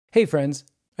Hey friends,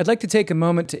 I'd like to take a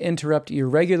moment to interrupt your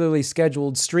regularly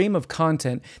scheduled stream of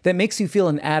content that makes you feel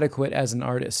inadequate as an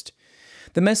artist.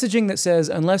 The messaging that says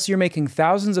unless you're making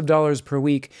thousands of dollars per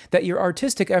week, that your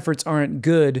artistic efforts aren't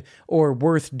good or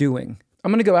worth doing.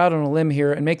 I'm going to go out on a limb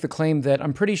here and make the claim that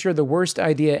I'm pretty sure the worst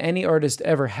idea any artist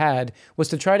ever had was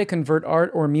to try to convert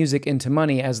art or music into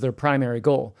money as their primary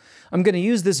goal. I'm going to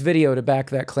use this video to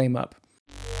back that claim up.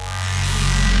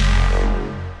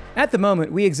 At the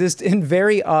moment, we exist in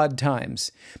very odd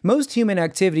times. Most human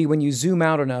activity, when you zoom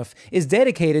out enough, is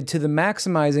dedicated to the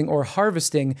maximizing or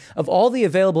harvesting of all the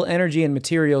available energy and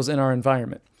materials in our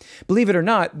environment. Believe it or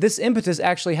not, this impetus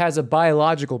actually has a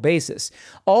biological basis.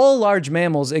 All large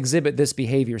mammals exhibit this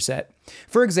behavior set.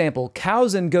 For example,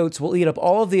 cows and goats will eat up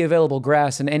all of the available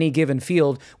grass in any given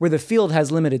field where the field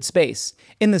has limited space.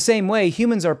 In the same way,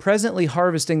 humans are presently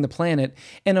harvesting the planet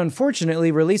and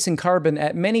unfortunately releasing carbon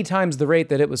at many times the rate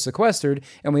that it was sequestered,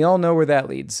 and we all know where that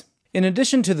leads. In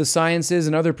addition to the sciences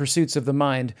and other pursuits of the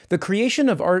mind, the creation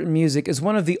of art and music is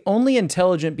one of the only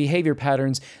intelligent behavior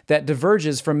patterns that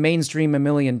diverges from mainstream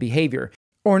mammalian behavior.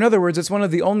 Or in other words, it's one of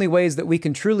the only ways that we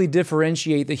can truly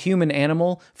differentiate the human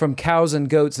animal from cows and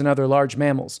goats and other large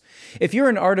mammals. If you're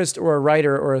an artist or a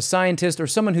writer or a scientist or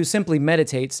someone who simply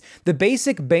meditates, the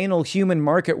basic banal human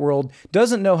market world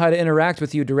doesn't know how to interact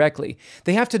with you directly.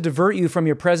 They have to divert you from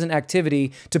your present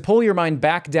activity to pull your mind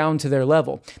back down to their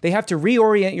level. They have to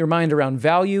reorient your mind around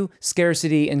value,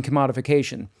 scarcity, and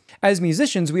commodification. As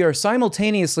musicians, we are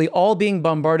simultaneously all being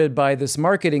bombarded by this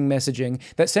marketing messaging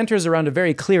that centers around a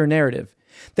very clear narrative.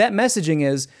 That messaging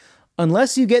is,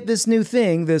 unless you get this new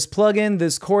thing, this plugin,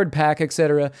 this chord pack,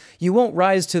 etc., you won't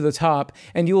rise to the top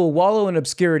and you will wallow in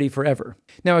obscurity forever.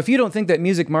 Now, if you don't think that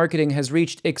music marketing has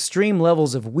reached extreme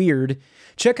levels of weird,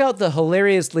 check out the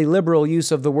hilariously liberal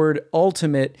use of the word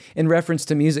ultimate in reference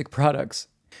to music products.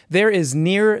 There is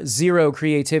near zero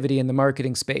creativity in the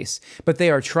marketing space, but they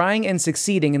are trying and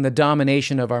succeeding in the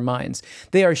domination of our minds.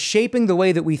 They are shaping the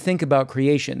way that we think about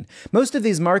creation. Most of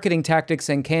these marketing tactics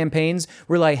and campaigns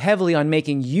rely heavily on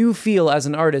making you feel as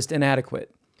an artist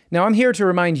inadequate. Now, I'm here to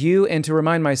remind you and to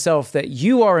remind myself that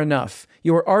you are enough.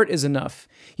 Your art is enough.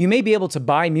 You may be able to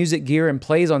buy music gear and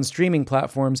plays on streaming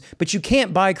platforms, but you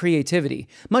can't buy creativity,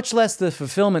 much less the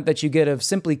fulfillment that you get of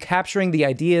simply capturing the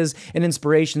ideas and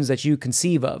inspirations that you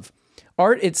conceive of.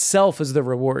 Art itself is the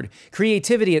reward.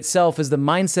 Creativity itself is the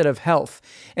mindset of health.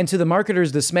 And to the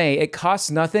marketer's dismay, it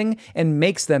costs nothing and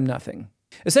makes them nothing.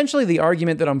 Essentially, the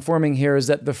argument that I'm forming here is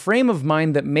that the frame of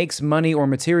mind that makes money or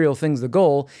material things the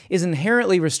goal is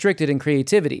inherently restricted in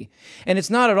creativity. And it's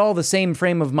not at all the same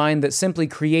frame of mind that simply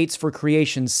creates for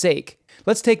creation's sake.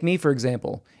 Let's take me, for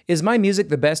example. Is my music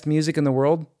the best music in the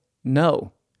world?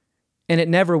 No. And it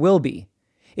never will be.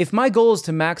 If my goal is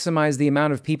to maximize the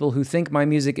amount of people who think my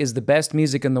music is the best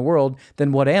music in the world,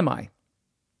 then what am I?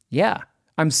 Yeah,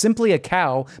 I'm simply a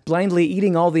cow blindly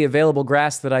eating all the available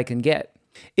grass that I can get.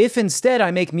 If instead I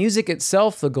make music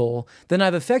itself the goal, then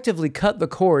I've effectively cut the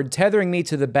cord tethering me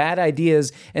to the bad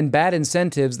ideas and bad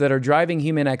incentives that are driving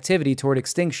human activity toward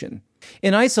extinction.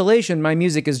 In isolation, my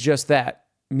music is just that,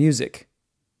 music.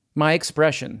 My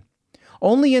expression.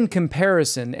 Only in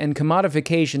comparison and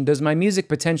commodification does my music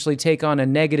potentially take on a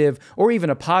negative or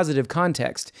even a positive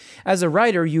context. As a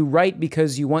writer, you write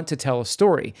because you want to tell a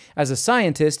story. As a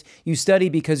scientist, you study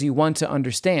because you want to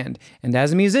understand. And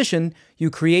as a musician, you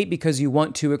create because you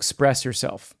want to express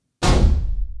yourself.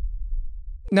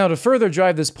 Now, to further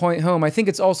drive this point home, I think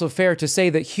it's also fair to say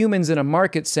that humans in a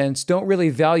market sense don't really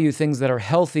value things that are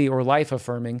healthy or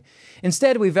life-affirming.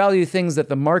 Instead, we value things that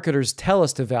the marketers tell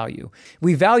us to value.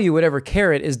 We value whatever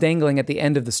carrot is dangling at the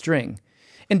end of the string.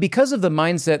 And because of the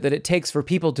mindset that it takes for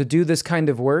people to do this kind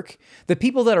of work, the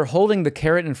people that are holding the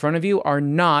carrot in front of you are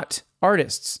not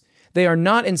artists. They are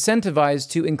not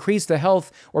incentivized to increase the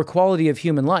health or quality of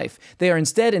human life. They are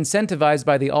instead incentivized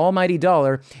by the almighty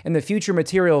dollar and the future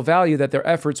material value that their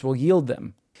efforts will yield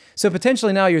them. So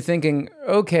potentially now you're thinking,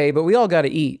 okay, but we all gotta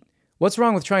eat. What's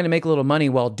wrong with trying to make a little money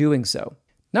while doing so?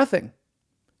 Nothing.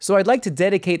 So I'd like to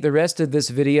dedicate the rest of this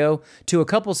video to a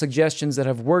couple suggestions that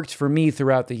have worked for me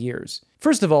throughout the years.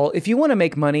 First of all, if you want to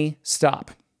make money,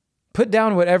 stop. Put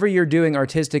down whatever you're doing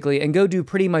artistically and go do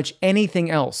pretty much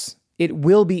anything else. It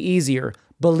will be easier,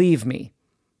 believe me.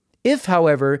 If,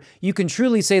 however, you can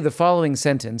truly say the following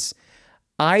sentence,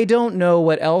 I don't know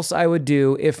what else I would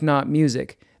do if not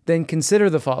music, then consider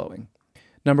the following.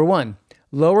 Number 1,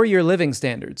 lower your living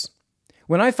standards.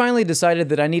 When I finally decided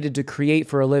that I needed to create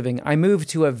for a living, I moved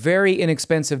to a very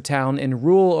inexpensive town in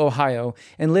rural Ohio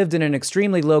and lived in an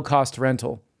extremely low-cost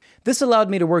rental. This allowed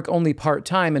me to work only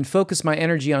part-time and focus my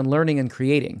energy on learning and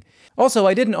creating. Also,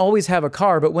 I didn't always have a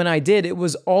car, but when I did, it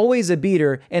was always a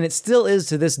beater, and it still is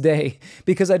to this day,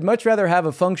 because I'd much rather have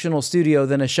a functional studio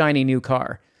than a shiny new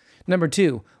car. Number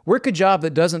 2, work a job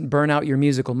that doesn't burn out your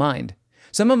musical mind.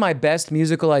 Some of my best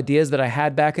musical ideas that I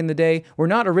had back in the day were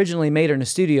not originally made in a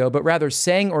studio, but rather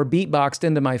sang or beatboxed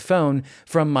into my phone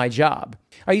from my job.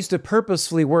 I used to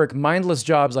purposefully work mindless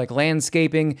jobs like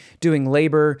landscaping, doing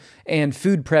labor, and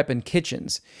food prep in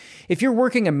kitchens. If you're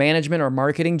working a management or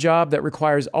marketing job that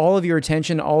requires all of your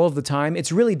attention all of the time,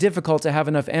 it's really difficult to have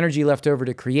enough energy left over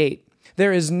to create.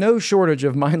 There is no shortage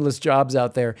of mindless jobs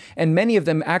out there, and many of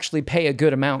them actually pay a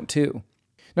good amount too.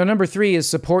 Now, number 3 is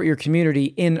support your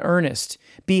community in earnest.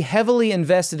 Be heavily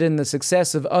invested in the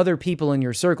success of other people in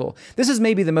your circle. This is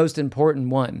maybe the most important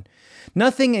one.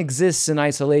 Nothing exists in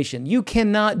isolation. You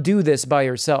cannot do this by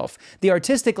yourself. The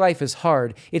artistic life is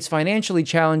hard, it's financially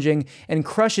challenging, and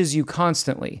crushes you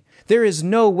constantly. There is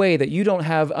no way that you don't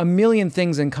have a million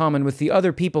things in common with the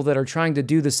other people that are trying to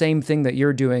do the same thing that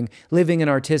you're doing, living an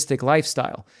artistic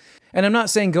lifestyle. And I'm not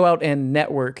saying go out and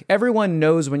network. Everyone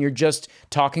knows when you're just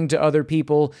talking to other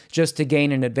people just to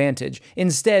gain an advantage.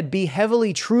 Instead, be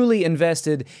heavily, truly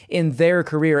invested in their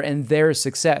career and their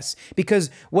success, because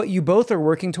what you both are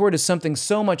working toward is something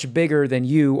so much bigger than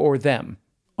you or them.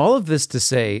 All of this to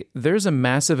say, there's a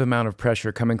massive amount of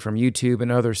pressure coming from YouTube and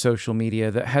other social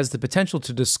media that has the potential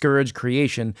to discourage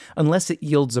creation unless it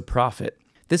yields a profit.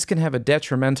 This can have a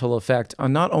detrimental effect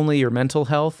on not only your mental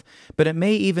health, but it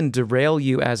may even derail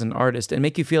you as an artist and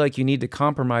make you feel like you need to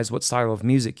compromise what style of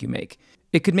music you make.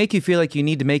 It could make you feel like you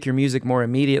need to make your music more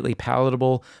immediately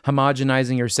palatable,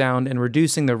 homogenizing your sound and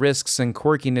reducing the risks and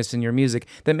quirkiness in your music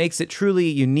that makes it truly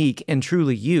unique and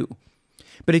truly you.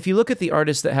 But if you look at the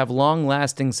artists that have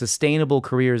long-lasting, sustainable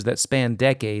careers that span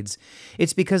decades,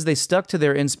 it's because they stuck to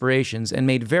their inspirations and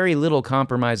made very little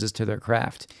compromises to their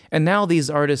craft. And now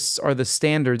these artists are the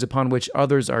standards upon which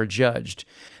others are judged.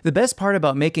 The best part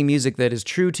about making music that is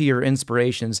true to your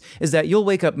inspirations is that you'll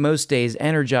wake up most days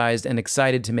energized and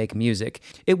excited to make music.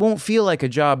 It won't feel like a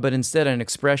job, but instead an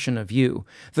expression of you.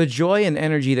 The joy and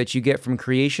energy that you get from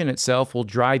creation itself will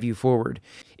drive you forward.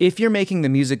 If you're making the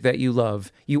music that you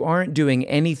love, you aren't doing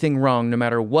anything wrong no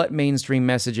matter what mainstream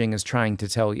messaging is trying to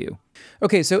tell you.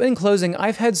 Okay, so in closing,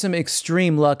 I've had some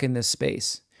extreme luck in this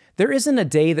space. There isn't a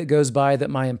day that goes by that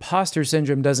my imposter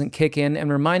syndrome doesn't kick in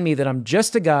and remind me that I'm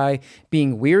just a guy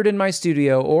being weird in my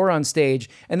studio or on stage,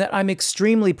 and that I'm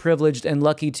extremely privileged and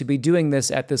lucky to be doing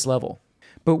this at this level.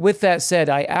 But with that said,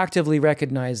 I actively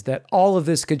recognize that all of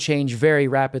this could change very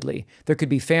rapidly. There could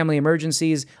be family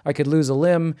emergencies, I could lose a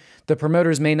limb, the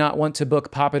promoters may not want to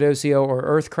book Papadosio or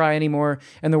Earthcry anymore,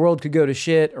 and the world could go to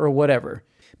shit or whatever.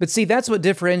 But see, that's what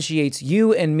differentiates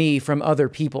you and me from other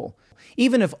people.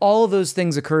 Even if all of those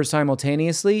things occur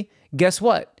simultaneously, guess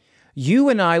what? You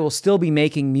and I will still be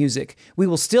making music. We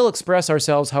will still express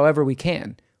ourselves however we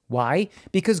can. Why?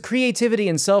 Because creativity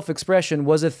and self-expression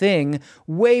was a thing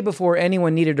way before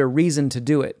anyone needed a reason to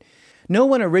do it. No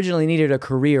one originally needed a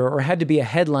career or had to be a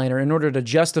headliner in order to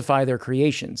justify their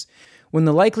creations. When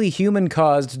the likely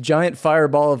human-caused giant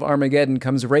fireball of Armageddon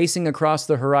comes racing across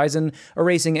the horizon,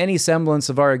 erasing any semblance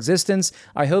of our existence,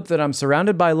 I hope that I'm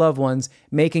surrounded by loved ones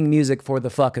making music for the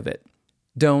fuck of it.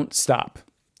 Don't stop.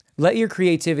 Let your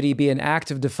creativity be an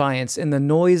act of defiance in the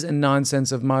noise and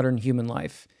nonsense of modern human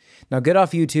life. Now get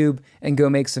off YouTube and go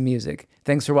make some music.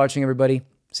 Thanks for watching, everybody.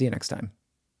 See you next time.